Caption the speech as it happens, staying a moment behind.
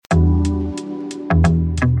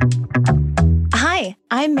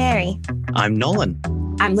I'm Mary. I'm Nolan.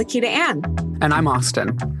 I'm Lakita Ann. And I'm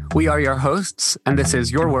Austin. We are your hosts, and this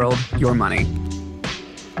is Your World, Your Money.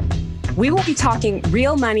 We will be talking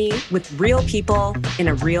real money with real people in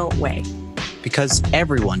a real way. Because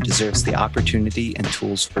everyone deserves the opportunity and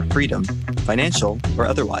tools for freedom, financial or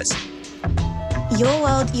otherwise. Your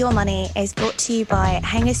World, Your Money is brought to you by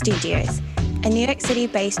Hangar Studios, a New York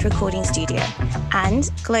City-based recording studio,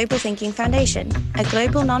 and Global Thinking Foundation, a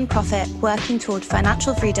global non-profit working toward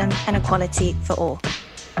financial freedom and equality for all.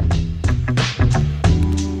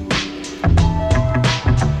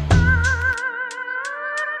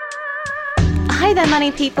 Hi there,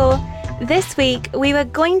 money people. This week, we were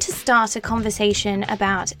going to start a conversation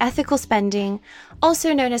about ethical spending,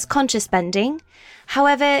 also known as conscious spending.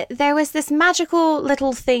 However, there was this magical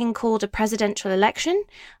little thing called a presidential election.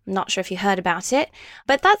 I'm not sure if you heard about it,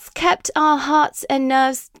 but that's kept our hearts and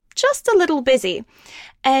nerves just a little busy.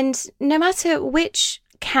 And no matter which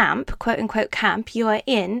camp, quote unquote camp, you are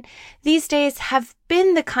in, these days have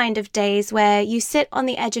been the kind of days where you sit on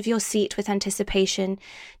the edge of your seat with anticipation,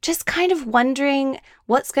 just kind of wondering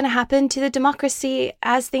what's going to happen to the democracy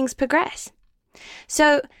as things progress.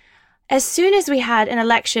 So as soon as we had an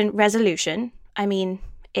election resolution,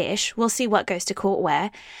 we'll see what goes to court where,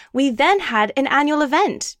 we then had an annual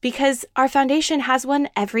event because our foundation has one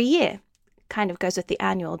every year. Kind of goes with the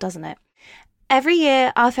annual, doesn't it? Every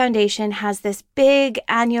year, our foundation has this big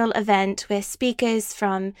annual event with speakers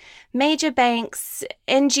from major banks,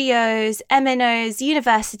 NGOs, MNOs,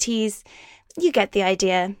 universities. You get the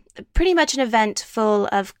idea. Pretty much an event full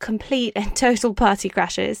of complete and total party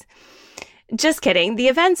crashers. Just kidding. The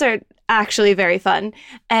events are actually very fun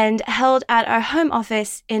and held at our home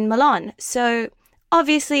office in Milan. So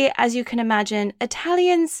obviously, as you can imagine,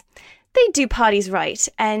 Italians, they do parties right.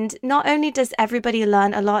 And not only does everybody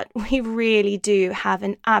learn a lot, we really do have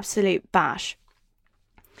an absolute bash.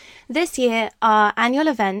 This year, our annual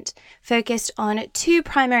event focused on two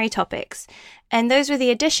primary topics, and those were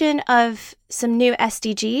the addition of some new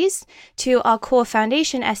SDGs to our core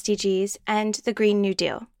foundation SDGs and the Green New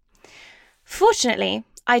Deal. Fortunately,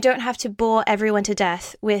 I don't have to bore everyone to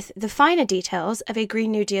death with the finer details of a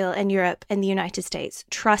Green New Deal in Europe and the United States.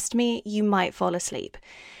 Trust me, you might fall asleep.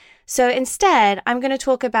 So instead, I'm going to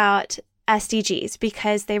talk about SDGs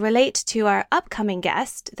because they relate to our upcoming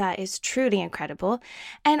guest that is truly incredible.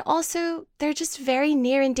 And also, they're just very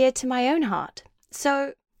near and dear to my own heart.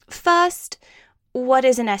 So first, what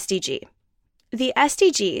is an SDG? The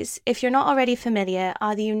SDGs, if you're not already familiar,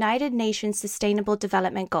 are the United Nations Sustainable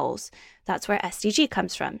Development Goals. That's where SDG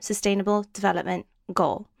comes from, Sustainable Development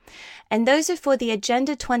Goal. And those are for the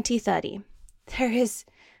Agenda 2030. There is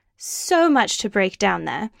so much to break down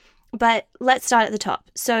there, but let's start at the top.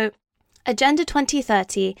 So Agenda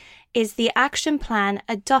 2030 is the action plan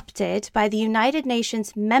adopted by the United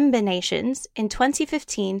Nations member nations in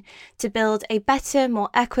 2015 to build a better, more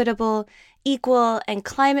equitable, equal, and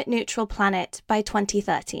climate-neutral planet by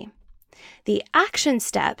 2030. The action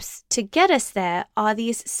steps to get us there are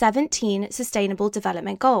these 17 Sustainable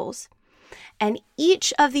Development Goals. And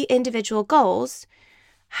each of the individual goals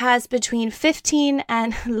has between 15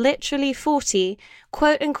 and literally 40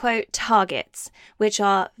 quote-unquote targets, which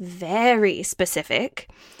are very specific.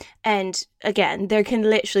 And again, there can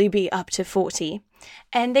literally be up to 40.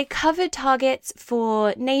 And they cover targets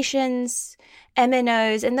for nations,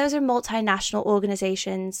 MNOs, and those are multinational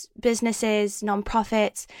organizations, businesses,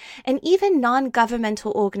 nonprofits, and even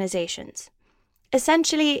non-governmental organizations.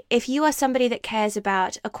 Essentially, if you are somebody that cares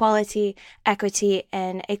about equality, equity,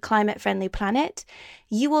 and a climate-friendly planet,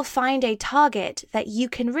 you will find a target that you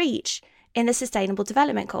can reach in the Sustainable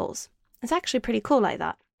Development Goals. It's actually pretty cool like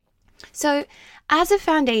that. So, as a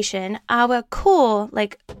foundation, our core,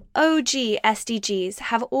 OG SDGs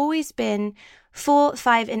have always been 4,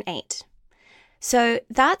 5, and 8. So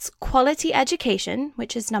that's quality education,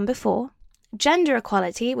 which is number 4. Gender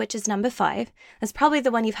equality, which is number 5. That's probably the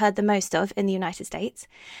one you've heard the most of in the United States.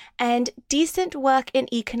 And decent work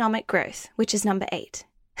in economic growth, which is number 8.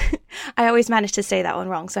 I always manage to say that one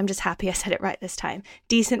wrong, so I'm just happy I said it right this time.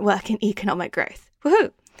 Decent work in economic growth.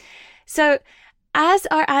 Woohoo! So as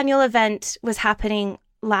our annual event was happening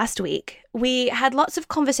last week, we had lots of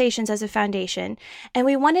conversations as a foundation, and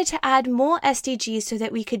we wanted to add more SDGs so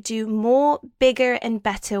that we could do more, bigger, and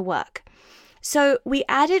better work. So we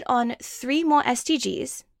added on 3 more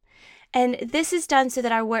SDGs, and this is done so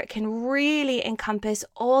that our work can really encompass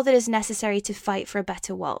all that is necessary to fight for a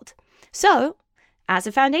better world. So, as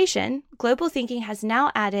a foundation, Global Thinking has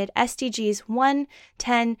now added SDGs 1,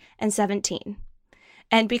 10, and 17.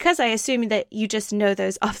 And because I assume that you just know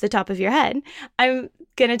those off the top of your head, I'm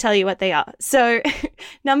going to tell you what they are. So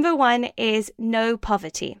number 1 is no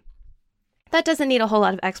poverty. That doesn't need a whole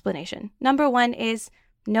lot of explanation. Number 1 is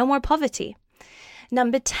no more poverty.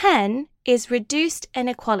 Number 10 is reduced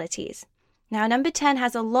inequalities. Now, number 10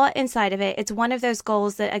 has a lot inside of it. It's one of those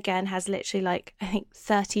goals that, again, has literally I think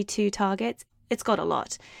 32 targets. It's got a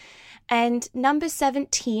lot. And number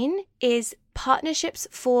 17 is partnerships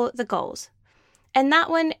for the goals. And that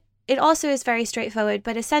one, it also is very straightforward,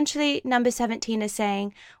 but essentially number 17 is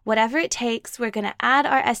saying, whatever it takes, we're going to add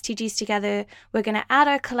our SDGs together, we're going to add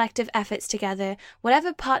our collective efforts together,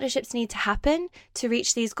 whatever partnerships need to happen to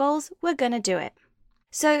reach these goals, we're going to do it.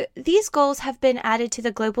 So these goals have been added to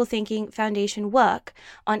the Global Thinking Foundation work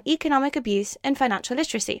on economic abuse and financial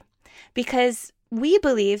literacy, because we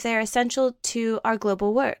believe they're essential to our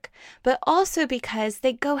global work, but also because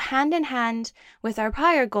they go hand in hand with our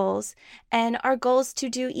prior goals and our goals to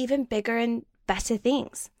do even bigger and better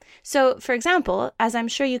things. So, for example, as I'm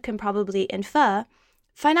sure you can probably infer,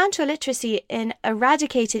 financial literacy and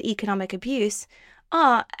eradicated economic abuse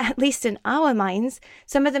are, at least in our minds,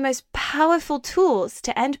 some of the most powerful tools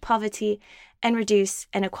to end poverty and reduce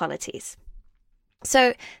inequalities.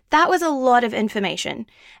 So that was a lot of information,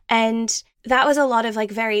 and that was a lot of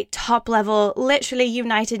very top level, literally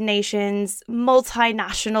United Nations,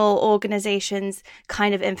 multinational organizations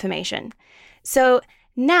kind of information. So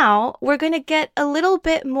now we're going to get a little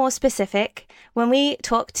bit more specific when we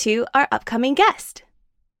talk to our upcoming guest.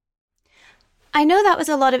 I know that was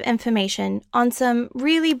a lot of information on some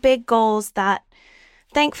really big goals that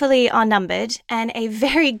thankfully are numbered, and a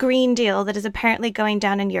very green deal that is apparently going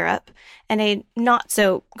down in Europe, and a not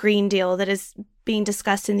so green deal that is being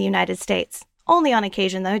discussed in the United States. Only on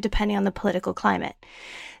occasion, though, depending on the political climate.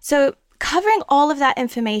 So covering all of that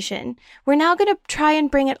information, we're now going to try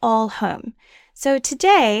and bring it all home. So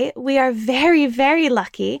today, we are very, very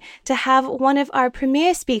lucky to have one of our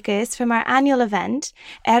premier speakers from our annual event,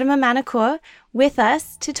 Erma Manacor, with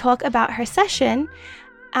us to talk about her session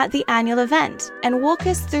at the annual event and walk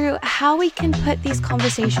us through how we can put these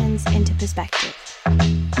conversations into perspective.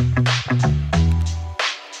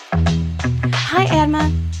 Hi, Erma.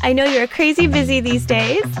 I know you're crazy busy these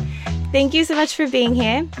days. Thank you so much for being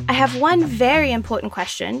here. I have one very important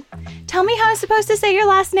question. Tell me how I'm supposed to say your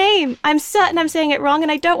last name. I'm certain I'm saying it wrong,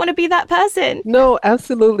 and I don't want to be that person. No,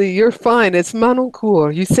 absolutely. You're fine. It's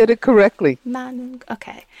Manunkur. You said it correctly.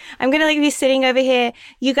 Okay. I'm going to be sitting over here.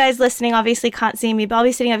 You guys listening obviously can't see me, but I'll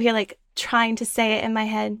be sitting over here trying to say it in my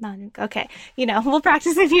head. Okay. We'll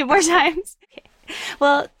practice a few more times. Okay.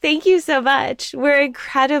 Well, thank you so much. We're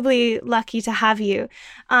incredibly lucky to have you.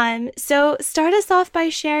 So start us off by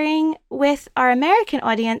sharing with our American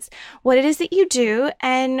audience what it is that you do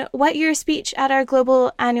and what your speech at our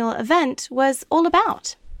global annual event was all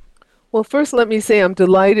about. Well, first, let me say I'm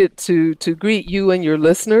delighted to greet you and your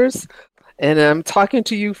listeners. And I'm talking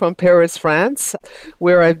to you from Paris, France,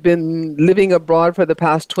 where I've been living abroad for the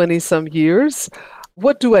past 20-some years.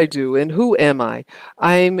 What do I do and who am I?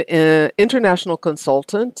 I'm an international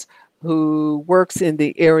consultant who works in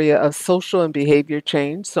the area of social and behavior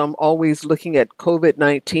change. So I'm always looking at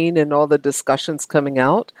COVID-19 and all the discussions coming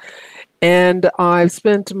out. And I've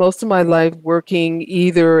spent most of my life working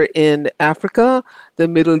either in Africa, the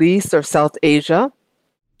Middle East, or South Asia.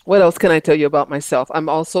 What else can I tell you about myself? I'm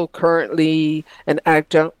also currently an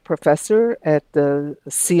adjunct professor at the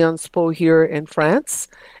Sciences Po here in France,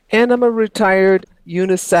 and I'm a retired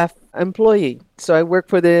UNICEF employee. So I work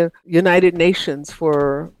for the United Nations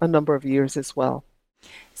for a number of years as well.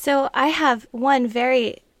 So I have one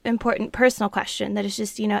very important personal question that is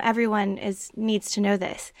just, everyone needs to know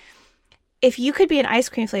this. If you could be an ice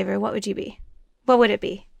cream flavor, what would you be? What would it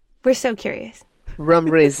be? We're so curious. Rum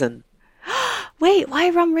raisin. Wait, why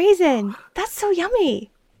rum raisin? That's so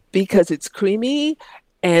yummy. Because it's creamy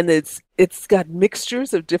and it's got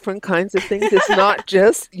mixtures of different kinds of things. It's not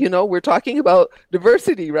just, we're talking about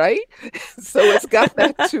diversity, right? So it's got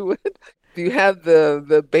that to it. You have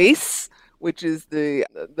the base, which is the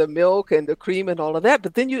milk and the cream and all of that,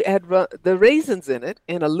 but then you add the raisins in it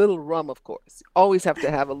and a little rum, of course. You always have to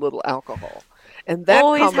have a little alcohol. And that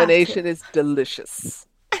combination is delicious.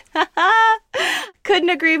 Couldn't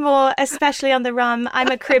agree more, especially on the rum. I'm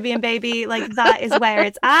a Caribbean baby. That is where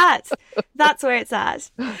it's at. That's where it's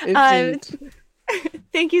at.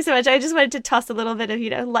 Thank you so much. I just wanted to toss a little bit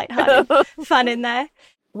of, lighthearted fun in there.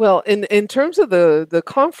 Well, in terms of the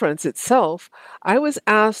conference itself, I was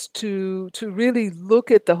asked to really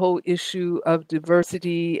look at the whole issue of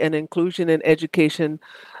diversity and inclusion in education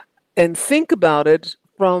and think about it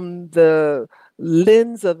from the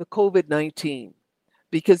lens of COVID-19.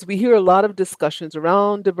 because we hear a lot of discussions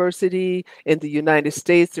around diversity in the United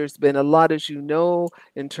States. There's been a lot, as you know,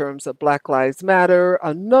 in terms of Black Lives Matter,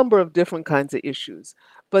 a number of different kinds of issues.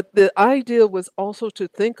 But the idea was also to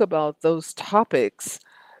think about those topics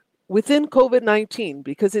within COVID-19,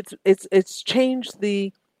 because it's changed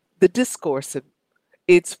the discourse.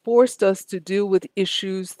 It's forced us to deal with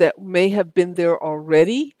issues that may have been there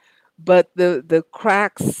already, but the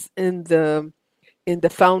cracks in the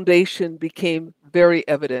foundation became very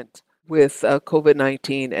evident with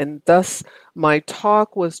COVID-19. And thus, my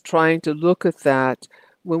talk was trying to look at that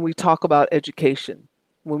when we talk about education,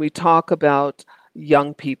 when we talk about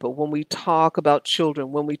young people, when we talk about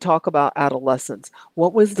children, when we talk about adolescents.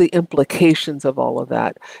 What was the implications of all of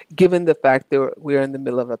that, given the fact that we're in the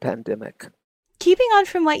middle of a pandemic? Keeping on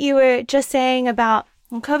from what you were just saying about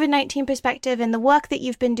COVID-19 perspective and the work that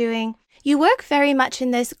you've been doing, you work very much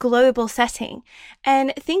in this global setting,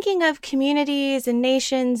 and thinking of communities and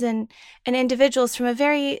nations and individuals from a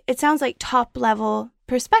very, it sounds like, top level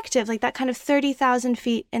perspective, like that kind of 30,000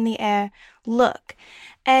 feet in the air look.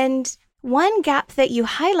 And one gap that you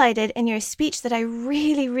highlighted in your speech that I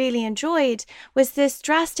really, really enjoyed was this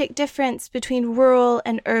drastic difference between rural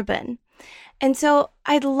and urban. And so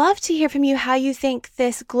I'd love to hear from you how you think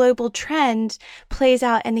this global trend plays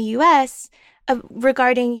out in the US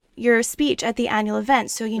regarding your speech at the annual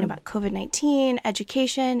event. So, about COVID-19,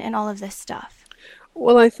 education, and all of this stuff.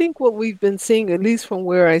 Well, I think what we've been seeing, at least from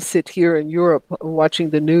where I sit here in Europe,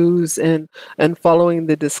 watching the news and following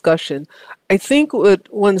the discussion, I think what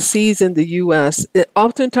one sees in the U.S.,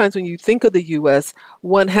 oftentimes when you think of the U.S.,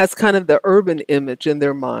 one has kind of the urban image in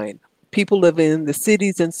their mind. People live in the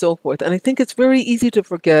cities and so forth. And I think it's very easy to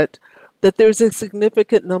forget that there's a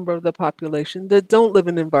significant number of the population that don't live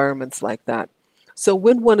in environments like that. So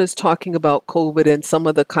when one is talking about COVID and some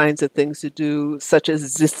of the kinds of things to do, such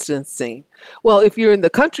as distancing, well, if you're in the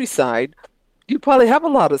countryside, you probably have a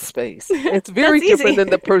lot of space. It's very different than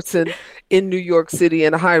the person in New York City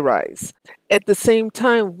in a high rise. At the same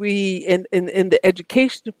time, we, in the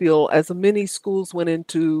education field, as many schools went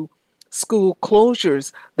into school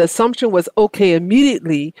closures, the assumption was, okay,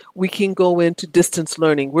 immediately we can go into distance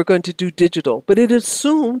learning. We're going to do digital. But it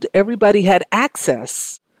assumed everybody had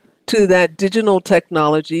access to that digital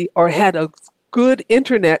technology or had a good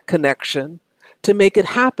internet connection to make it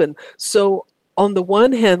happen. So on the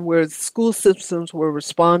one hand, where school systems were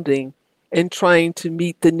responding and trying to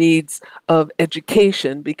meet the needs of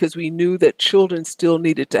education, because we knew that children still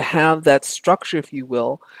needed to have that structure, if you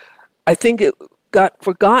will, I think it got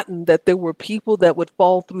forgotten that there were people that would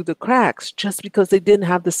fall through the cracks just because they didn't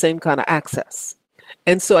have the same kind of access.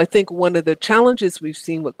 And so I think one of the challenges we've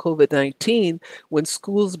seen with COVID-19, when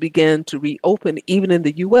schools began to reopen, even in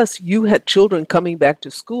the U.S., you had children coming back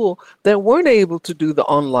to school that weren't able to do the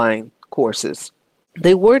online courses.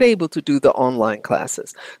 They weren't able to do the online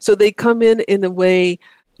classes. So they come in a way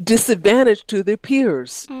disadvantaged to their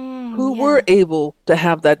peers who were able to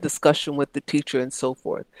have that discussion with the teacher and so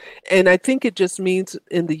forth. And I think it just means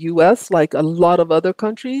in the U.S., like a lot of other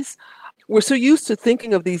countries, we're so used to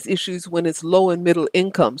thinking of these issues when it's low and middle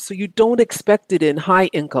income, so you don't expect it in high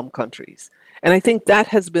income countries. And I think that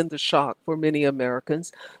has been the shock for many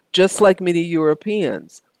Americans, just like many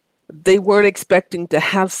Europeans. They weren't expecting to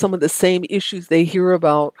have some of the same issues they hear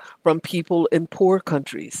about from people in poor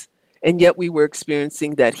countries. And yet we were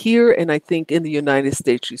experiencing that here, and I think in the United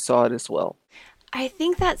States you saw it as well. I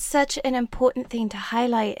think that's such an important thing to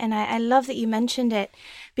highlight, and I love that you mentioned it,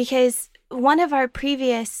 because one of our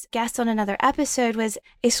previous guests on another episode was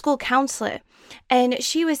a school counselor, and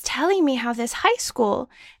she was telling me how this high school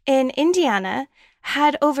in Indiana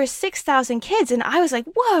had over 6,000 kids, and I was like,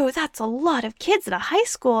 whoa, that's a lot of kids at a high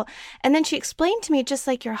school. And then she explained to me, just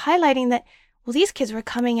like you're highlighting, that, well, these kids were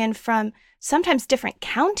coming in from sometimes different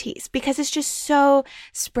counties because it's just so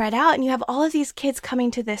spread out, and you have all of these kids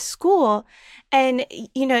coming to this school, and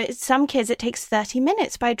some kids it takes 30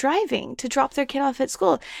 minutes by driving to drop their kid off at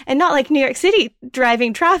school, and not like New York City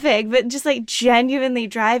driving traffic, but just like genuinely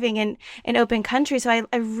driving in open country. So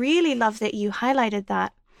I really love that you highlighted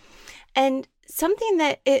that. And something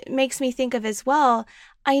that it makes me think of as well,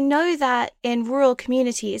 I know that in rural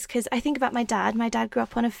communities, because I think about my dad. My dad grew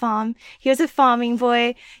up on a farm. He was a farming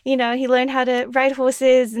boy. He learned how to ride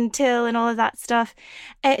horses and till and all of that stuff.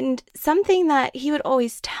 And something that he would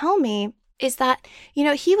always tell me is that, he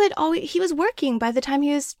was working by the time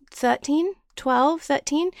he was 12,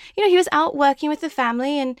 13. He was out working with the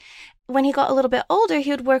family, and when he got a little bit older,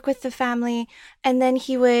 he would work with the family, and then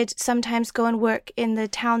he would sometimes go and work in the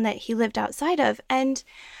town that he lived outside of. And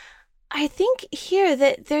I think here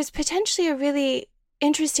that there's potentially a really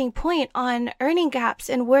interesting point on earning gaps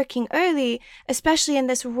and working early, especially in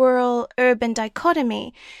this rural-urban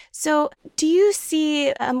dichotomy. So do you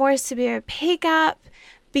see a more severe pay gap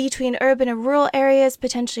between urban and rural areas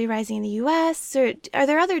potentially rising in the US? Or are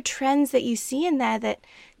there other trends that you see in there that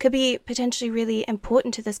could be potentially really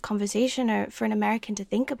important to this conversation or for an American to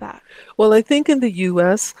think about? Well, I think in the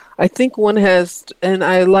US, I think one has, and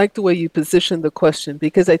I like the way you position the question,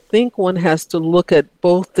 because I think one has to look at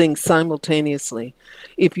both things simultaneously.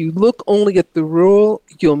 If you look only at the rural,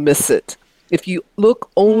 you'll miss it. If you look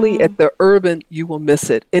only at the urban, you will miss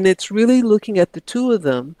it. And it's really looking at the two of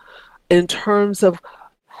them in terms of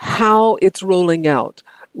how it's rolling out.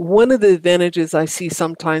 One of the advantages I see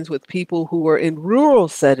sometimes with people who are in rural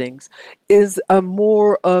settings is a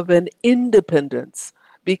more of an independence.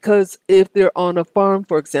 Because if they're on a farm,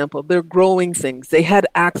 for example, they're growing things. They had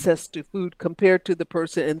access to food compared to the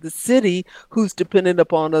person in the city who's dependent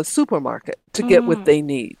upon a supermarket to get what they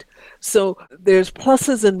need. So there's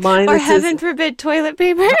pluses and minuses. Or heaven forbid, toilet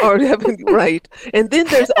paper. Or heaven, right. And then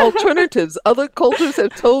there's alternatives. Other cultures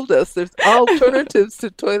have told us there's alternatives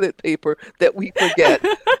to toilet paper that we forget.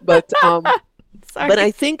 But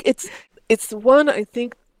I think it's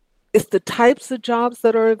the types of jobs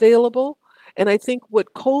that are available. And I think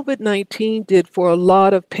what COVID-19 did for a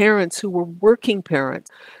lot of parents who were working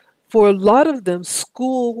parents, for a lot of them,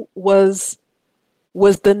 school was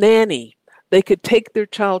the nanny. They could take their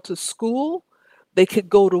child to school, they could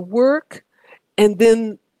go to work,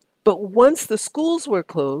 but once the schools were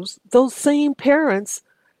closed, those same parents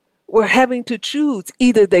were having to choose.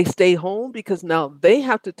 Either they stay home because now they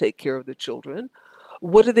have to take care of the children.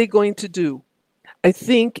 What are they going to do? I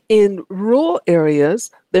think in rural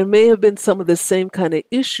areas, there may have been some of the same kind of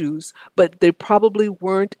issues, but they probably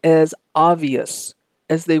weren't as obvious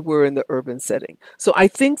as they were in the urban setting. So I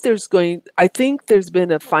think there's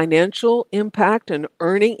been a financial impact, an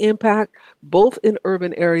earning impact, both in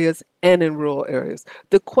urban areas and in rural areas.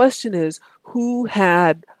 The question is, who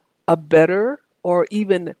had a better or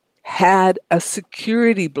even had a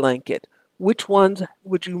security blanket? Which ones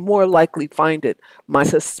would you more likely find it? My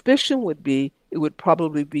suspicion would be it would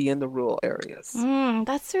probably be in the rural areas.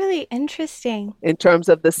 That's really interesting. In terms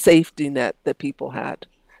of the safety net that people had,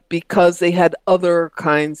 because they had other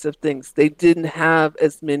kinds of things. They didn't have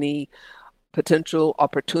as many potential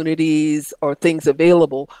opportunities or things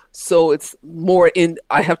available. So it's more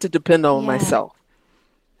I have to depend on myself.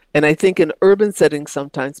 And I think in urban settings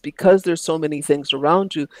sometimes, because there's so many things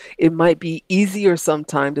around you, it might be easier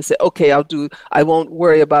sometimes to say, okay, I won't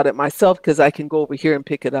worry about it myself because I can go over here and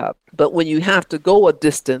pick it up. But when you have to go a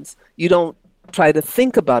distance, you don't try to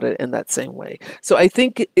think about it in that same way. So I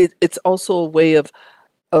think it's also a way of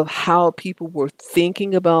how people were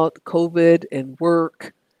thinking about COVID and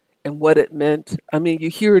work and what it meant. I mean, you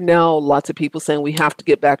hear now lots of people saying we have to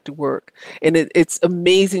get back to work. And it's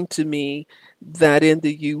amazing to me that in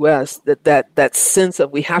the US, that sense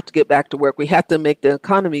of we have to get back to work, we have to make the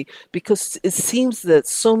economy, because it seems that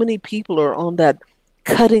so many people are on that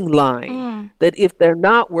cutting line that if they're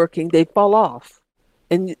not working, they fall off.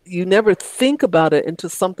 And you never think about it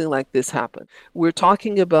until something like this happened. We're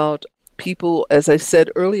talking about people, as I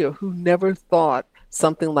said earlier, who never thought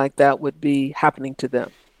something like that would be happening to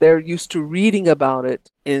them. They're used to reading about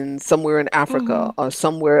it somewhere in Africa or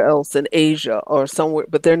somewhere else in Asia or somewhere,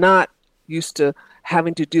 but they're not used to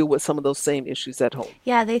having to deal with some of those same issues at home.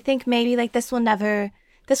 Yeah, they think maybe like this will never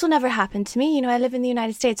happen to me. I live in the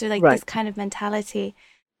United States, or like this kind of mentality.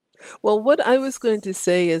 Well, what I was going to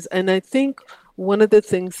say is, and I think one of the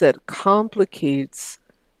things that complicates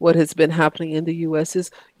what has been happening in the US is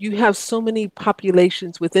you have so many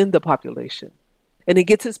populations within the population. And it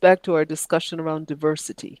gets us back to our discussion around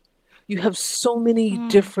diversity. You have so many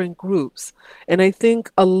different groups. And I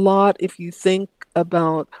think a lot, if you think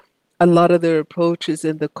about a lot of their approaches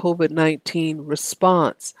in the COVID-19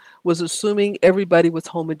 response, was assuming everybody was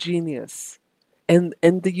homogeneous. And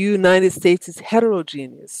the United States is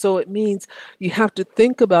heterogeneous. So it means you have to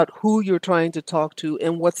think about who you're trying to talk to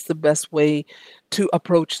and what's the best way to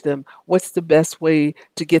approach them. What's the best way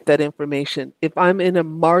to get that information? If I'm in a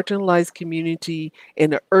marginalized community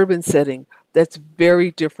in an urban setting, that's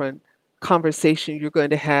very different conversation you're going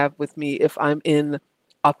to have with me if I'm in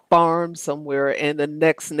a farm somewhere and the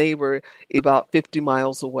next neighbor is about 50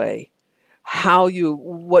 miles away.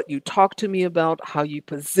 What you talk to me about, how you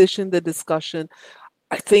position the discussion.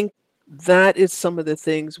 I think that is some of the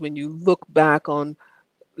things when you look back on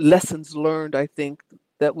lessons learned, I think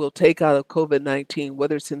that we'll take out of COVID-19,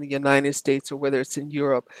 whether it's in the United States or whether it's in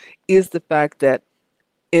Europe, is the fact that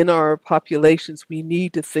in our populations, we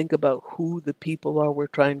need to think about who the people are we're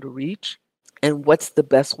trying to reach. And what's the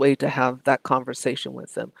best way to have that conversation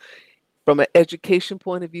with them? From an education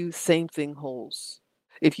point of view, same thing holds.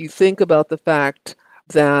 If you think about the fact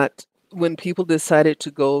that when people decided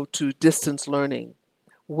to go to distance learning,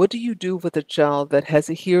 what do you do with a child that has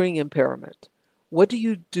a hearing impairment? What do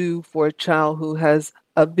you do for a child who has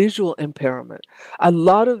a visual impairment? A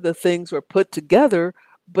lot of the things were put together,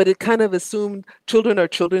 but it kind of assumed children are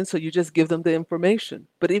children, so you just give them the information.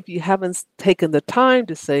 But if you haven't taken the time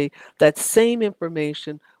to say that same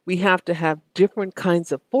information, we have to have different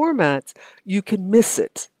kinds of formats, you can miss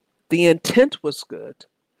it. The intent was good.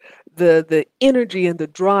 The energy and the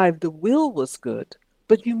drive, the will was good,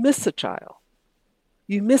 but you miss a child.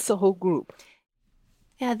 You miss a whole group.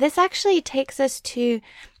 Yeah, this actually takes us to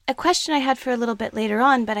a question I had for a little bit later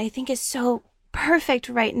on, but I think is so perfect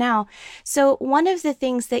right now. So one of the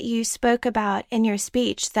things that you spoke about in your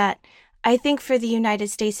speech that I think for the United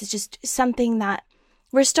States is just something that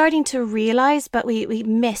we're starting to realize, but we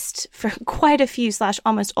missed for quite a few /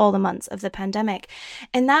 almost all the months of the pandemic.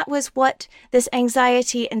 And that was what this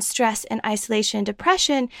anxiety and stress and isolation and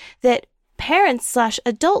depression that parents /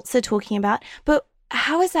 adults are talking about. But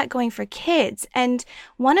how is that going for kids? And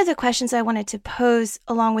one of the questions I wanted to pose,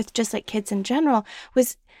 along with just like kids in general,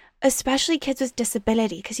 was especially kids with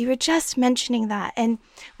disability, because you were just mentioning that. And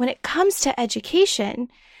when it comes to education,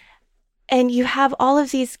 and you have all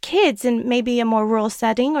of these kids in maybe a more rural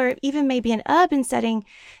setting or even maybe an urban setting,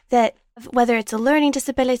 that whether it's a learning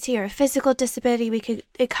disability or a physical disability,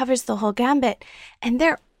 it covers the whole gambit. And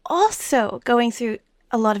they're also going through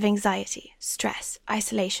a lot of anxiety, stress,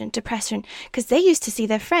 isolation, depression, because they used to see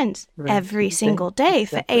their friends every single day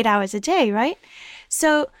for 8 hours a day, right?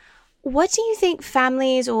 So what do you think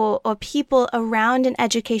families or people around an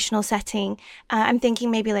educational setting, I'm thinking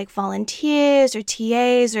maybe like volunteers or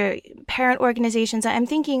TAs or parent organizations, I'm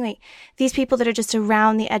thinking like these people that are just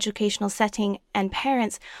around the educational setting and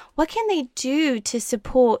parents, what can they do to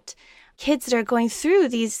support kids that are going through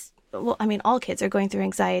these? Well, I mean, all kids are going through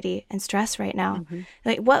anxiety and stress right now. Mm-hmm.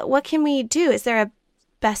 Like, what can we do? Is there a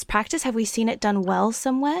best practice? Have we seen it done well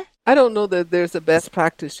somewhere? I don't know that there's a best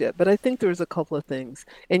practice yet, but I think there's a couple of things,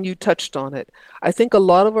 and you touched on it. I think a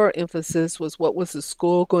lot of our emphasis was what was the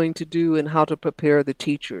school going to do and how to prepare the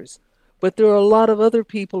teachers. But there are a lot of other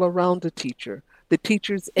people around the teacher, the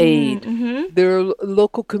teacher's aide, there are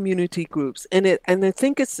local community groups, and I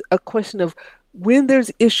think it's a question of when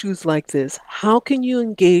there's issues like this, how can you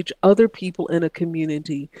engage other people in a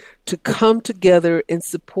community to come together in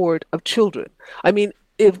support of children? I mean,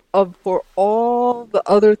 for all the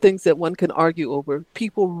other things that one can argue over,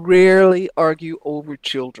 people rarely argue over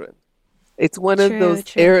children. It's one of those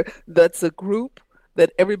that's a group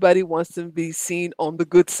that everybody wants to be seen on the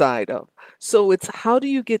good side of. So it's how do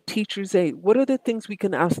you get teachers' aid? What are the things we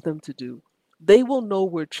can ask them to do? They will know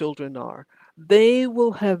where children are. They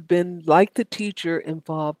will have been, like the teacher,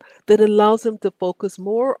 involved that allows them to focus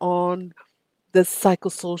more on the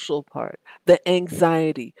psychosocial part, the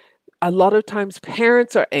anxiety. A lot of times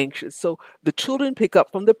parents are anxious, so the children pick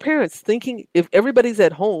up from the parents, thinking if everybody's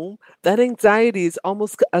at home, that anxiety is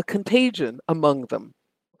almost a contagion among them.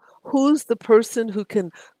 Who's the person who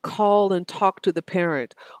can call and talk to the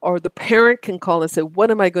parent, or the parent can call and say, what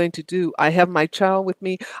am I going to do? I have my child with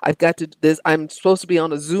me. I've got to this. I'm supposed to be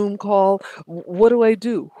on a Zoom call. What do I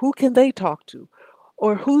do? Who can they talk to?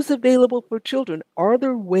 Or who's available for children? Are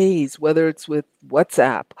there ways, whether it's with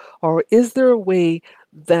WhatsApp, or is there a way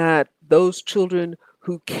that those children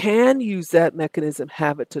who can use that mechanism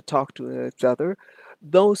have it to talk to each other?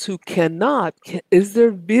 Those who cannot, is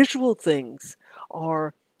there visual things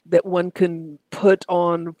or that one can put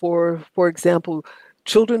on, for example,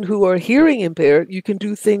 children who are hearing impaired, you can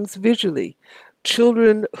do things visually.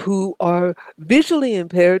 Children who are visually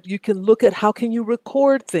impaired, you can look at how can you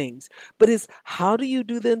record things. But it's how do you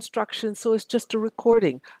do the instruction so it's just a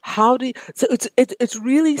recording? So it's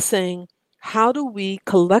really saying, how do we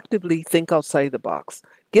collectively think outside the box?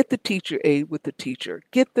 Get the teacher aid with the teacher,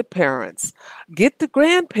 get the parents, get the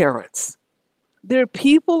grandparents. There are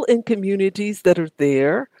people in communities that are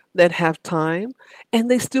there that have time, and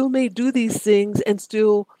they still may do these things and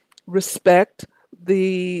still respect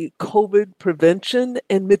the COVID prevention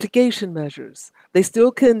and mitigation measures. They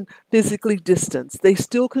still can physically distance. They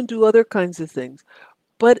still can do other kinds of things.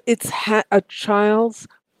 But it's a child's,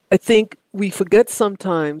 I think we forget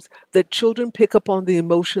sometimes that children pick up on the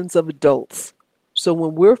emotions of adults. So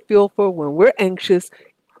when we're fearful, when we're anxious,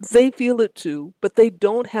 they feel it too, but they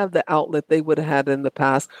don't have the outlet they would have had in the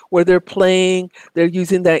past where they're playing, they're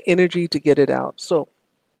using that energy to get it out. So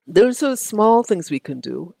there's those small things we can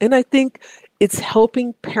do. And I think it's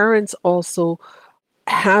helping parents also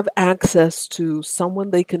have access to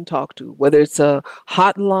someone they can talk to, whether it's a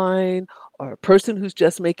hotline or a person who's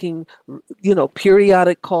just making,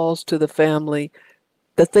 periodic calls to the family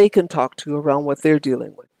that they can talk to around what they're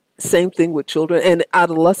dealing with. Same thing with children and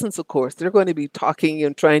adolescents, of course. They're going to be talking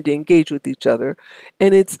and trying to engage with each other.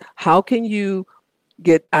 And it's how can you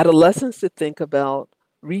get adolescents to think about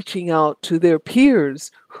reaching out to their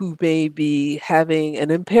peers who may be having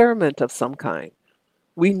an impairment of some kind.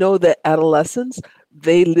 We know that adolescents,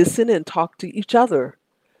 they listen and talk to each other.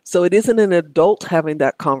 So it isn't an adult having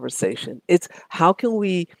that conversation. It's how can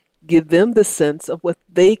we give them the sense of what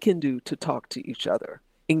they can do to talk to each other,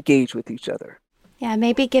 engage with each other. Yeah,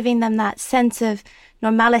 maybe giving them that sense of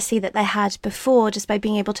normalcy that they had before just by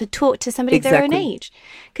being able to talk to somebody their own age.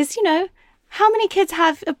 Because, how many kids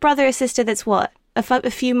have a brother or sister that's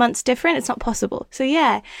a few months different? It's not possible. So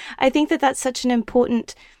yeah, I think that that's such an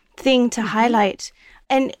important thing to highlight.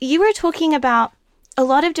 And you were talking about a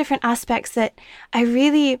lot of different aspects that I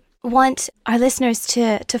really want our listeners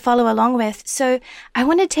to follow along with. So I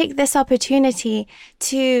want to take this opportunity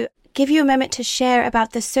to give you a moment to share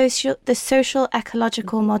about the social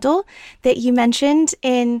ecological model that you mentioned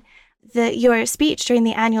in your speech during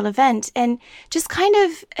the annual event, and just kind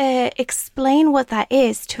of explain what that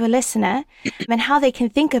is to a listener and how they can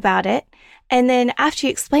think about it. And then after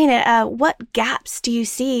you explain it, what gaps do you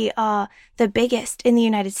see are the biggest in the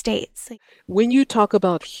United States? When you talk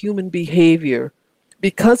about human behavior,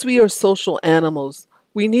 because we are social animals,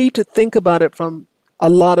 we need to think about it from a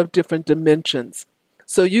lot of different dimensions.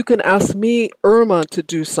 So you can ask me, Irma, to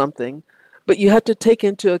do something, but you have to take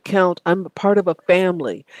into account I'm a part of a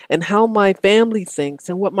family, and how my family thinks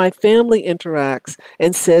and what my family interacts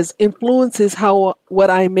and says influences what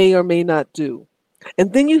I may or may not do.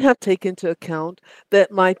 And then you have to take into account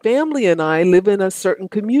that my family and I live in a certain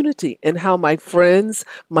community, and how my friends,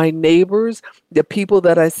 my neighbors, the people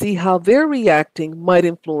that I see, how they're reacting might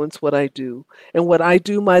influence what I do, and what I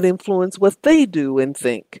do might influence what they do and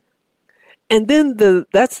think. And then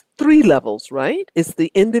that's 3 levels, right? It's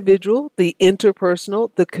the individual, the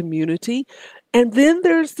interpersonal, the community. And then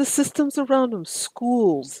there's the systems around them,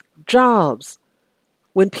 schools, jobs.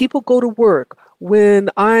 When people go to work, when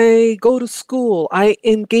I go to school, I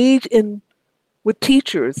engage with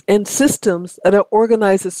teachers and systems that are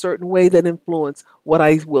organized a certain way that influence what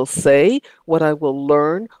I will say, what I will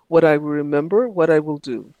learn, what I will remember, what I will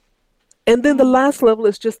do. And then the last level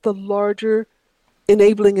is just the larger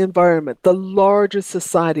enabling environment, the larger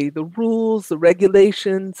society, the rules, the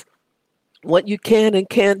regulations, what you can and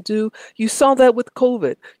can't do. You saw that with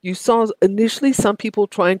COVID. You saw initially some people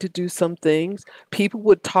trying to do some things. People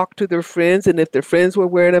would talk to their friends, and if their friends were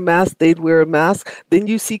wearing a mask, they'd wear a mask. Then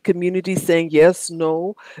you see communities saying yes,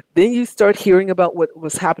 no. Then you start hearing about what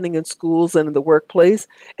was happening in schools and in the workplace.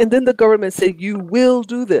 And then the government said, you will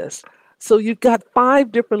do this. So you've got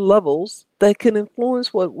 5 different levels that can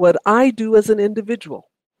influence what I do as an individual.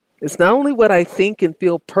 It's not only what I think and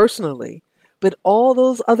feel personally, but all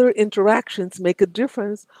those other interactions make a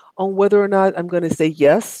difference on whether or not I'm going to say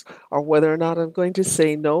yes or whether or not I'm going to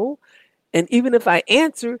say no. And even if I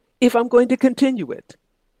answer, if I'm going to continue it.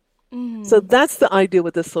 So that's the idea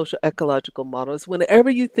with the social ecological model, is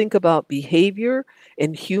whenever you think about behavior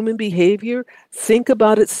and human behavior, think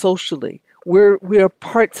about it socially. We are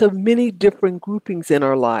parts of many different groupings in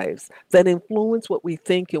our lives that influence what we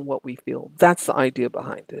think and what we feel. That's the idea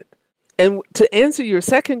behind it. And to answer your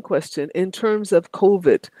second question, in terms of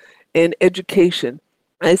COVID and education,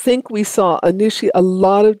 I think we saw initially a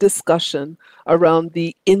lot of discussion around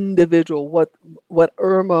the individual, what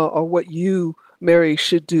Irma or what you, Mary,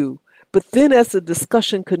 should do. But then as the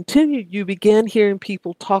discussion continued, you began hearing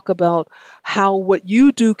people talk about how what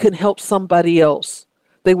you do can help somebody else.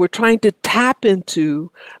 They were trying to tap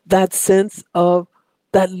into that sense of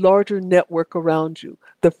that larger network around you,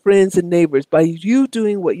 the friends and neighbors. By you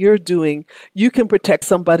doing what you're doing, you can protect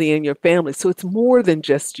somebody in your family. So it's more than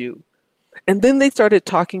just you. And then they started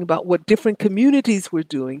talking about what different communities were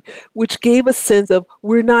doing, which gave a sense of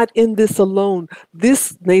we're not in this alone.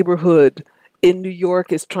 This neighborhood in New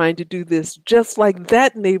York is trying to do this just like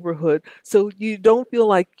that neighborhood. So you don't feel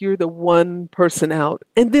like you're the one person out.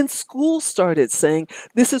 And then schools started saying,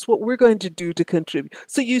 this is what we're going to do to contribute.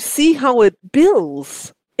 So you see how it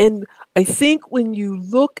builds. And I think when you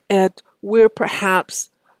look at where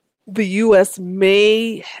perhaps the U.S.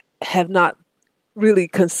 may have not really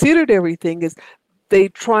considered everything, is they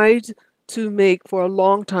tried to make for a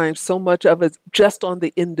long time so much of it just on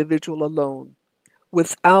the individual alone,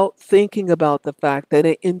 without thinking about the fact that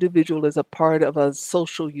an individual is a part of a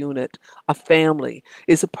social unit, a family,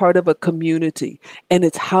 is a part of a community. And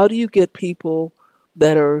it's how do you get people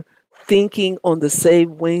that are thinking on the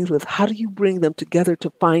same wings with how do you bring them together to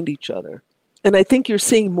find each other? And I think you're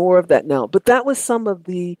seeing more of that now. But that was some of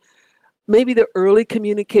maybe the early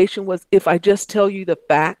communication was, if I just tell you the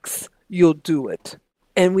facts, you'll do it.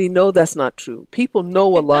 And we know that's not true. People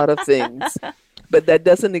know a lot of things, but that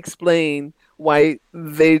doesn't explain why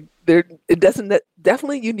it doesn't,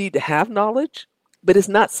 definitely you need to have knowledge, but it's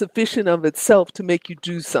not sufficient of itself to make you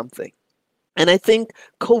do something. And I think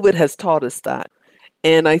COVID has taught us that.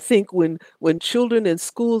 And I think when children in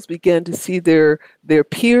schools began to see their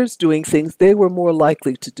peers doing things, they were more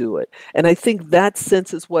likely to do it. And I think that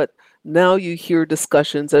sense is what now you hear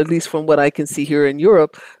discussions, at least from what I can see here in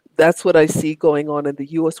Europe. That's what I see going on in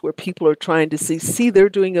the US, where people are trying to see they're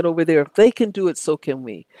doing it over there. If they can do it, so can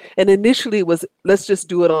we. And initially it was, let's just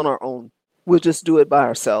do it on our own. We'll just do it by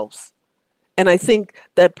ourselves. And I think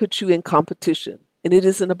that puts you in competition. And it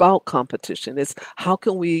isn't about competition. It's how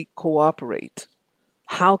can we cooperate?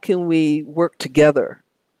 How can we work together?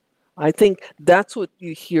 I think that's what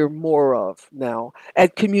you hear more of now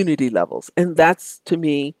at community levels. And that's, to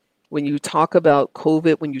me, when you talk about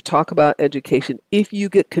COVID, when you talk about education, if you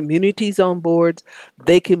get communities on board,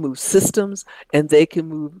 they can move systems and they can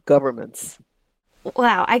move governments.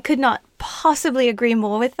 Wow, I could not possibly agree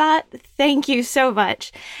more with that. Thank you so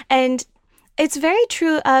much. And it's very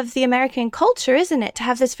true of the American culture, isn't it? To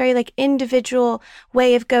have this very individual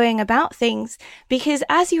way of going about things. Because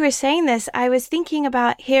as you were saying this, I was thinking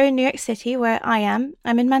about here in New York City, where I'm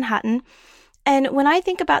in Manhattan. And when I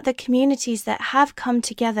think about the communities that have come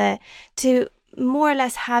together to more or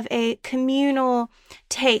less have a communal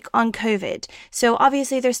take on COVID. So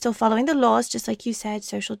obviously they're still following the laws, just like you said,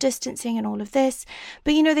 social distancing and all of this.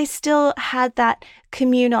 But, they still had that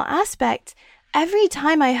communal aspect. Every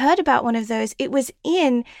time I heard about one of those, it was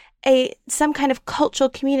in some kind of cultural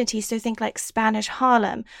community. So think like Spanish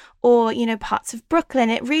Harlem or, parts of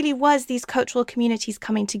Brooklyn. It really was these cultural communities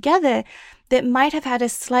coming together that might have had a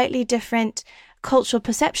slightly different cultural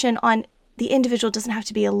perception on the individual doesn't have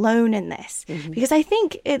to be alone in this. Mm-hmm. Because I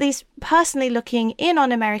think, at least personally looking in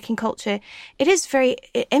on American culture,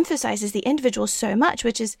 it emphasizes the individual so much,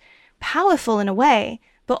 which is powerful in a way.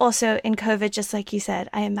 But also in COVID, just like you said,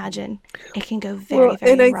 I imagine it can go very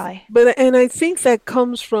awry. And I think that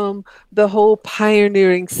comes from the whole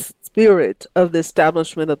pioneering spirit of the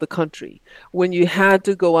establishment of the country. When you had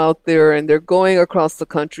to go out there, and they're going across the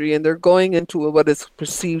country, and they're going into what is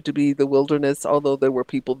perceived to be the wilderness, although there were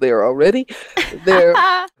people there already.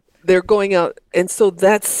 They're going out. And so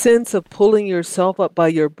that sense of pulling yourself up by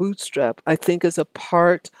your bootstrap, I think, is a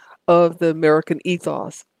part of the American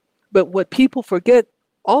ethos. But what people forget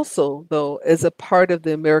also, though, as a part of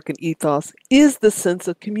the American ethos is the sense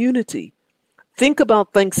of community. Think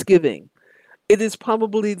about Thanksgiving. It is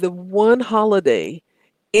probably the one holiday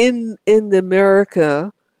in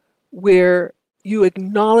America where you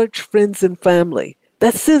acknowledge friends and family.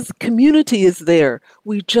 That says community is there.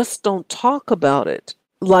 We just don't talk about it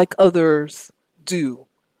like others do.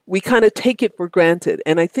 We kind of take it for granted.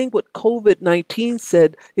 And I think what COVID-19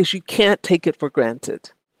 said is you can't take it for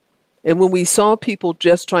granted. And when we saw people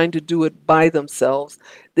just trying to do it by themselves,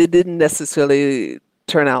 they didn't necessarily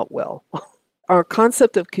turn out well. Our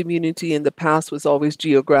concept of community in the past was always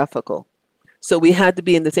geographical. So we had to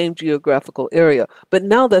be in the same geographical area. But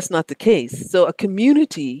now that's not the case. So a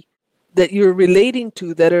community that you're relating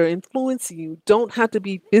to that are influencing you don't have to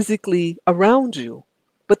be physically around you,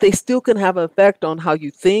 but they still can have an effect on how you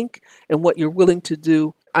think and what you're willing to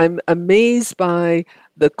do. I'm amazed by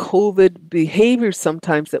the COVID behavior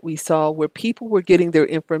sometimes that we saw where people were getting their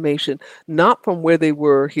information not from where they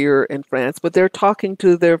were here in France, but they're talking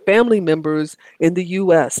to their family members in the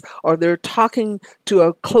US, or they're talking to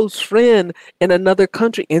a close friend in another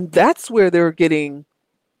country. And that's where they're getting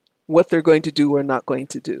what they're going to do or not going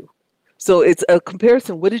to do. So it's a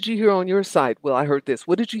comparison. What did you hear on your side? Well, I heard this.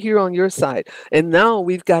 What did you hear on your side? And now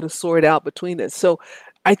we've got to sort out between us. So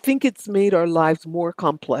I think it's made our lives more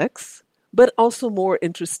complex, but also more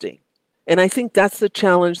interesting. And I think that's the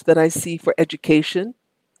challenge that I see for education.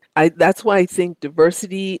 That's why I think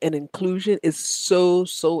diversity and inclusion is so,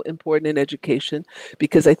 so important in education,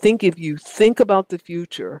 because I think if you think about the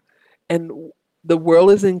future, and the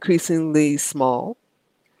world is increasingly small,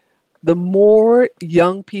 the more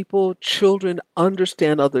young people, children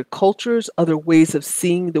understand other cultures, other ways of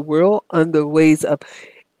seeing the world, other ways of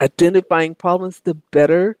identifying problems, the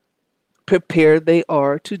better prepared they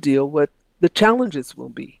are to deal with the challenges will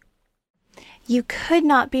be. You could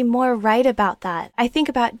not be more right about that. I think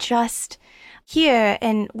about just here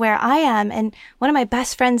and where I am, and one of my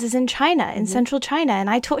best friends is in China, in central China, and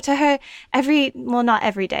I talk to her not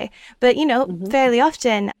every day, but fairly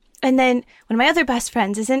often. And then one of my other best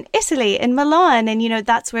friends is in Italy, in Milan. And,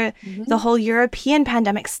 that's where the whole European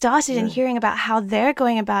pandemic started, and hearing about how they're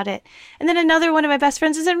going about it. And then another one of my best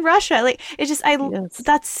friends is in Russia. Like,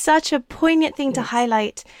 that's such a poignant thing to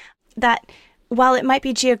highlight, that while it might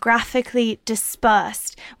be geographically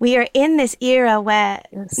dispersed, we are in this era where,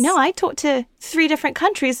 I talk to 3 different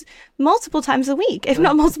countries multiple times a week, if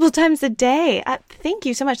not multiple times a day. Thank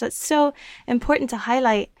you so much. That's so important to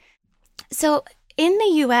highlight. So in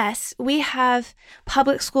the US, we have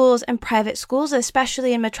public schools and private schools,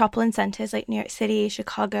 especially in metropolitan centers like New York City,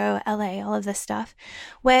 Chicago, LA, all of this stuff,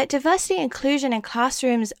 where diversity and inclusion in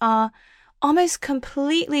classrooms are almost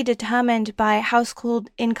completely determined by household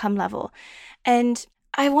income level. And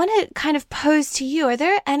I want to kind of pose to you, are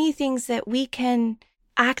there any things that we can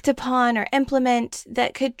act upon or implement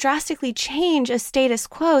that could drastically change a status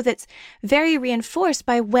quo that's very reinforced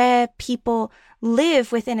by where people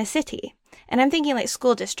live within a city? And I'm thinking like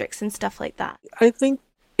school districts and stuff like that. I think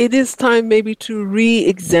it is time maybe to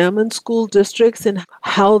re-examine school districts and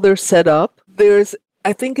how they're set up.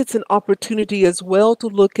 I think it's an opportunity as well to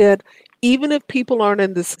look at, even if people aren't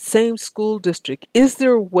in the same school district, is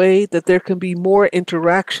there a way that there can be more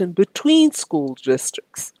interaction between school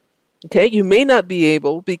districts? Okay, you may not be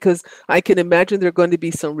able, because I can imagine there are going to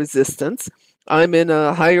be some resistance. I'm in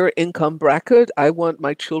a higher income bracket. I want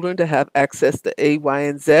my children to have access to A, Y,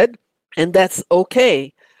 and Z, and that's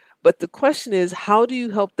okay. But the question is, how do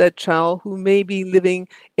you help that child who may be living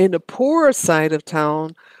in a poorer side of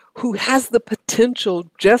town, who has the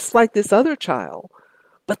potential just like this other child,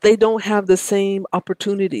 but they don't have the same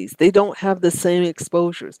opportunities. They don't have the same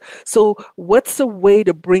exposures. So what's a way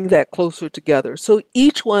to bring that closer together so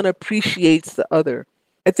each one appreciates the other?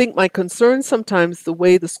 I think my concern sometimes, the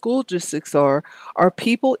way the school districts are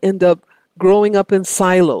people end up growing up in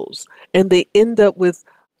silos, and they end up with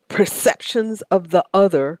perceptions of the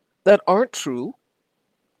other that aren't true,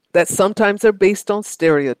 that sometimes are based on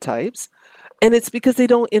stereotypes. And it's because they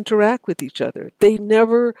don't interact with each other. They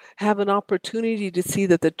never have an opportunity to see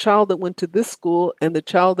that the child that went to this school and the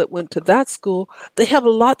child that went to that school, they have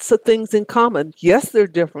lots of things in common. Yes, there are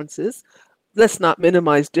differences. Let's not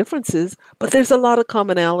minimize differences, but there's a lot of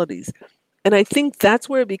commonalities. And I think that's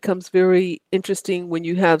where it becomes very interesting when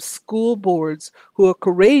you have school boards who are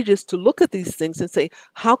courageous to look at these things and say,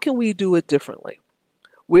 how can we do it differently?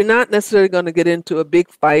 We're not necessarily going to get into a big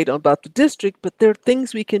fight about the district, but there are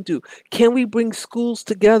things we can do. Can we bring schools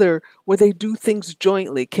together where they do things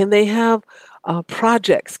jointly? Can they have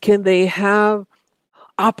projects? Can they have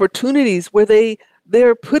opportunities where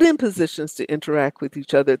they're put in positions to interact with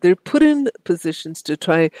each other? They're put in positions to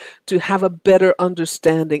try to have a better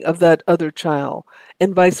understanding of that other child,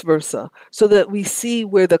 and vice versa, so that we see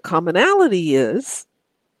where the commonality is.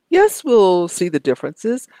 Yes, we'll see the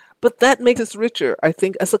differences, but that makes us richer, I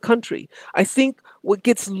think, as a country. I think what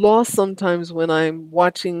gets lost sometimes when I'm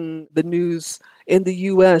watching the news in the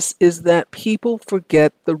US is that people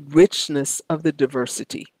forget the richness of the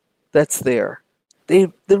diversity that's there,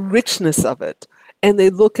 the richness of it. And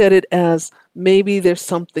they look at it as maybe there's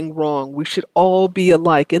something wrong. We should all be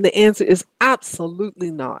alike. And the answer is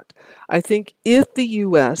absolutely not. I think if the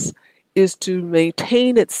US is to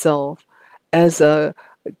maintain itself as a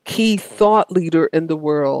key thought leader in the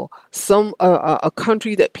world, a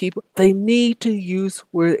country that they need to use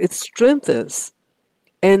where its strength is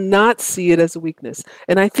and not see it as a weakness.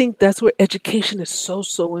 And I think that's where education is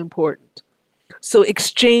so important. So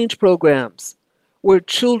exchange programs where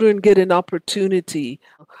children get an opportunity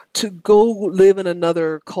to go live in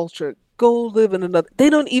another culture, they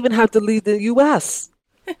don't even have to leave the US.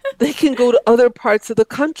 They can go to other parts of the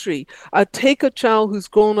country. Take a child who's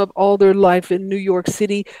grown up all their life in New York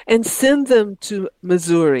City and send them to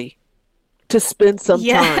Missouri to spend some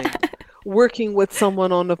time working with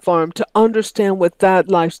someone on the farm, to understand what that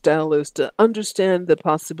lifestyle is, to understand the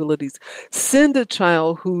possibilities. Send a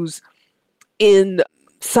child who's in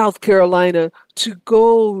South Carolina to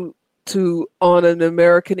go on an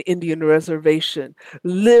American Indian reservation,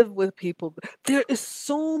 live with people. There is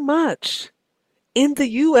so much in the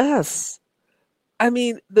U.S. I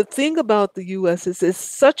mean, the thing about the U.S. is it's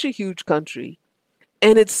such a huge country,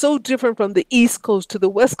 and it's so different from the East Coast to the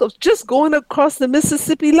West Coast. Just going across the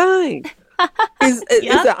Mississippi line is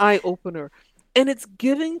an eye-opener. And it's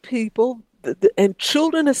giving people, and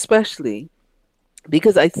children especially,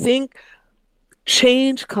 because I think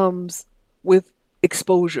change comes with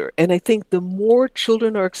exposure. And I think the more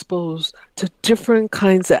children are exposed to different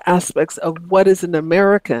kinds of aspects of what is an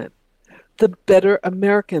American, the better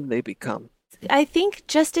American they become. I think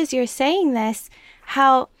just as you're saying this,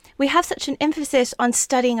 how we have such an emphasis on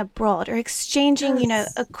studying abroad or exchanging,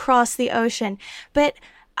 across the ocean. But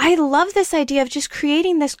I love this idea of just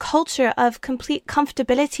creating this culture of complete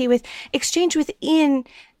comfortability with exchange within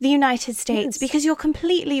the United States, because you're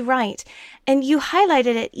completely right. And you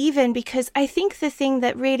highlighted it even because I think the thing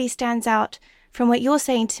that really stands out from what you're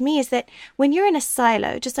saying to me is that when you're in a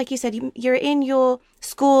silo, just like you said, you're in your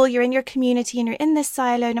school, you're in your community, and you're in this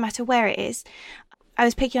silo no matter where it is. I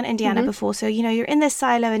was picking on Indiana before. So, you're in this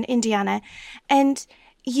silo in Indiana and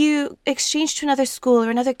you exchange to another school or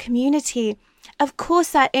another community. Of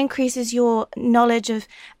course, that increases your knowledge of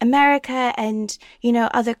America and,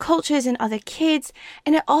 other cultures and other kids.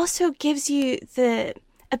 And it also gives you the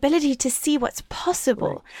ability to see what's possible.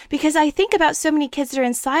 Right. Because I think about so many kids that are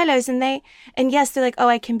in silos and yes, they're like, oh,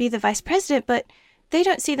 I can be the vice president, but they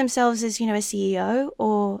don't see themselves as, a CEO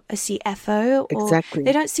or a CFO. Exactly. Or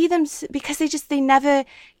they don't see them because they never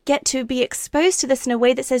get to be exposed to this in a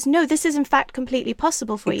way that says, no, this is in fact completely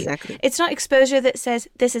possible for you. It's not exposure that says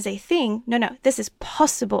this is a thing. No, this is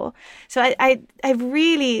possible. So I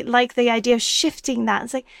really like the idea of shifting that.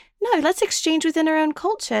 It's like, no, let's exchange within our own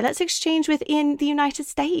culture. Let's exchange within the United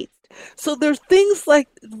States. So there's things like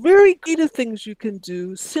very creative things you can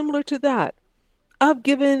do similar to that, of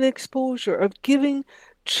giving exposure, of giving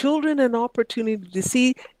children an opportunity to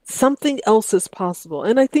see something else is possible.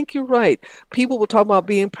 And I think you're right. People will talk about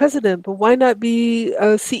being president, but why not be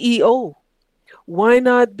a CEO? Why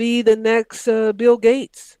not be the next Bill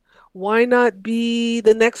Gates? Why not be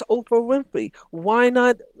the next Oprah Winfrey? Why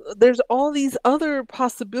not? There's all these other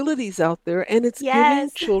possibilities out there, and it's giving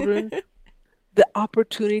children the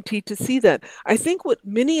opportunity to see that. I think what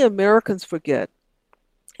many Americans forget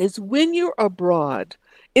is when you're abroad,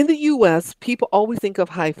 in the U.S., people always think of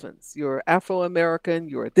hyphens. You're Afro-American,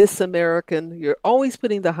 you're this American, you're always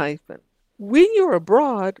putting the hyphen. When you're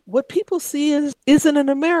abroad, what people see isn't an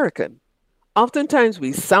American. Oftentimes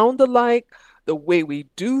we sound alike, the way we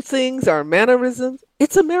do things, our mannerisms,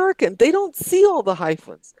 it's American. They don't see all the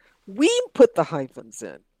hyphens. We put the hyphens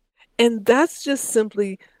in. And that's just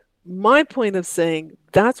simply my point of saying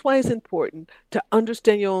that's why it's important to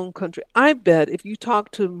understand your own country. I bet if you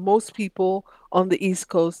talk to most people on the East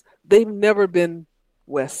Coast, they've never been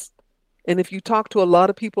West. And if you talk to a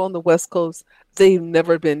lot of people on the West Coast, they've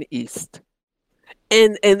never been East.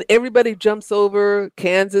 And everybody jumps over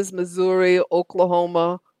Kansas, Missouri,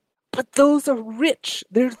 Oklahoma, but those are rich.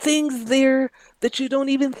 There are things there that you don't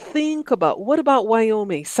even think about. What about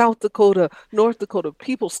Wyoming, South Dakota, North Dakota?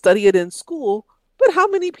 People study it in school, but how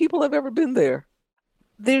many people have ever been there?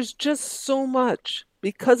 There's just so much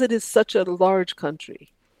because it is such a large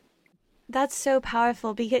country. That's so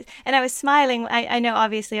powerful and I was smiling. I know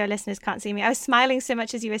obviously our listeners can't see me. I was smiling so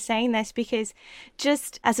much as you were saying this because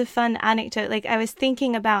just as a fun anecdote, like I was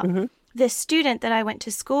thinking about this student that I went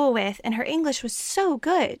to school with, and her English was so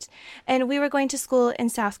good. And we were going to school in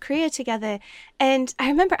South Korea together. And I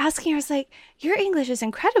remember asking her, I was like, your English is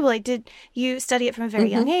incredible. Like, did you study it from a very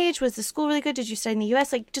young age? Was the school really good? Did you study in the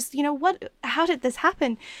US? Like, just, how did this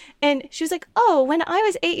happen? And she was like, oh, when I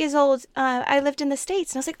was 8 years old, I lived in the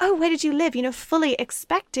States. And I was like, oh, where did you live? Fully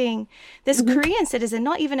expecting this Korean citizen,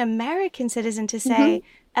 not even American citizen, to say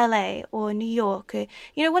LA or New York, or,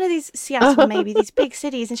 one of these, Seattle, maybe, these big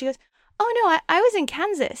cities. And she goes, oh, no, I was in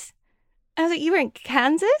Kansas. I was like, you were in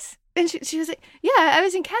Kansas? And she was like, yeah, I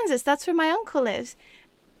was in Kansas. That's where my uncle lives.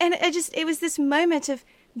 And it was this moment of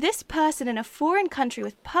this person in a foreign country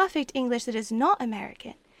with perfect English that is not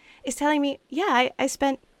American is telling me, yeah, I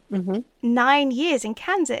spent 9 years in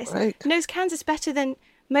Kansas. Right. Knows Kansas better than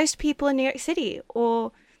most people in New York City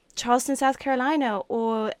or Charleston, South Carolina,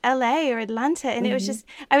 or LA or Atlanta. And it was just,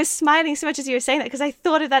 I was smiling so much as you were saying that because I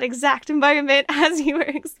thought of that exact moment as you were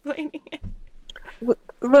explaining it.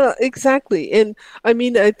 Well, exactly. And I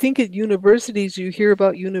mean, I think at universities, you hear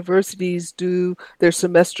about universities do their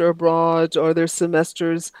semester abroad or their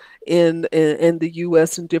semesters in the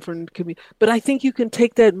US in different communities. But I think you can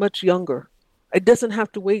take that much younger. It doesn't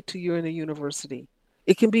have to wait till you're in a university.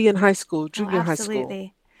 It can be in high school, junior high school.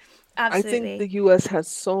 Absolutely. I think the U.S. has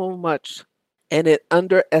so much, and it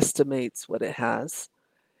underestimates what it has.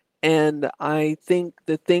 And I think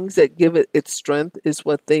the things that give it its strength is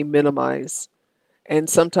what they minimize. And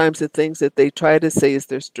sometimes the things that they try to say is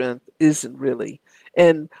their strength isn't really.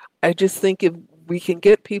 And I just think if we can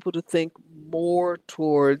get people to think more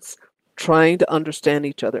towards trying to understand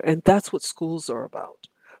each other, and that's what schools are about.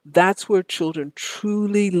 That's where children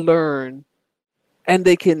truly learn. And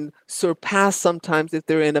they can surpass sometimes if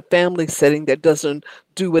they're in a family setting that doesn't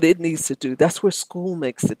do what it needs to do. That's where school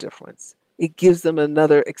makes the difference. It gives them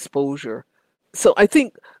another exposure. So I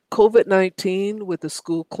think COVID-19 with the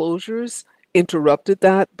school closures interrupted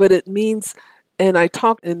that, but it means, and I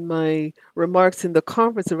talked in my remarks in the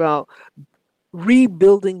conference about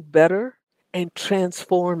rebuilding better and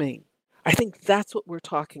transforming. I think that's what we're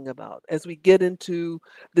talking about as we get into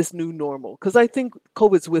this new normal. Because I think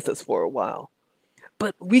COVID's with us for a while,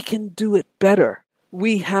 but we can do it better.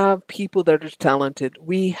 We have people that are talented.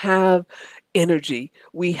 We have energy.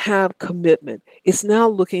 We have commitment. It's now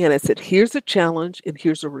looking at it and said, here's a challenge and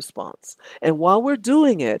here's a response. And while we're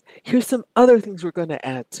doing it, here's some other things we're going to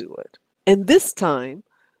add to it. And this time,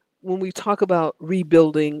 when we talk about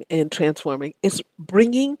rebuilding and transforming, it's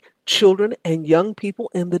bringing children and young people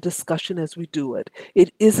in the discussion as we do it.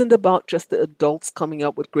 It isn't about just the adults coming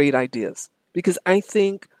up with great ideas, because I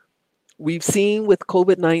think we've seen with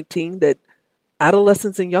COVID-19 that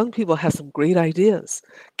adolescents and young people have some great ideas.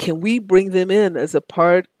 Can we bring them in as a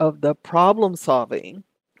part of the problem-solving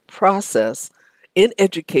process in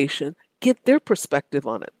education, get their perspective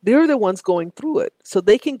on it? They're the ones going through it, so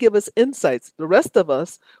they can give us insights. The rest of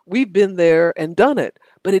us, we've been there and done it,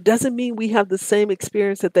 but it doesn't mean we have the same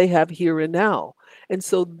experience that they have here and now. And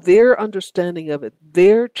so their understanding of it,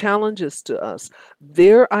 their challenges to us,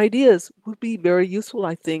 their ideas would be very useful,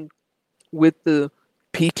 I think, with the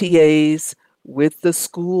PTAs, with the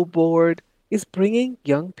school board, is bringing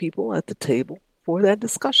young people at the table for that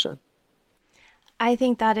discussion. I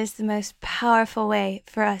think that is the most powerful way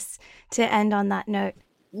for us to end on that note.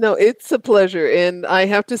 No, it's a pleasure. And I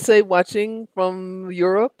have to say, watching from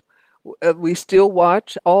Europe, we still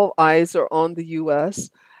watch. All eyes are on the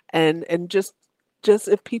U.S. And just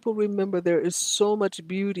if people remember, there is so much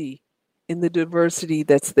beauty in the diversity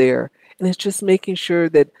that's there. And it's just making sure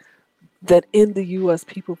that in the U.S.,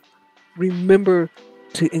 people remember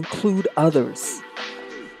to include others.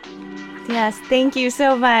 Yes, thank you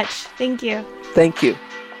so much. Thank you. Thank you.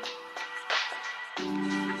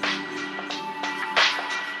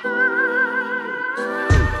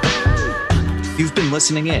 You've been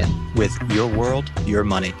listening in with Your World, Your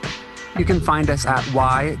Money. You can find us at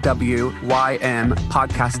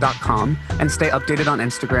ywmpodcast.com and stay updated on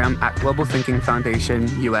Instagram at Global Thinking Foundation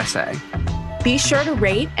USA. Be sure to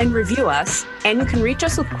rate and review us, and you can reach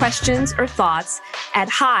us with questions or thoughts at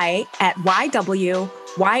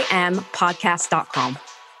hi@ywmpodcast.com.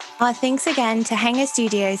 Our thanks again to Hanger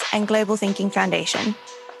Studios and Global Thinking Foundation.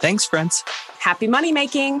 Thanks, friends. Happy money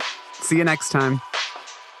making! See you next time.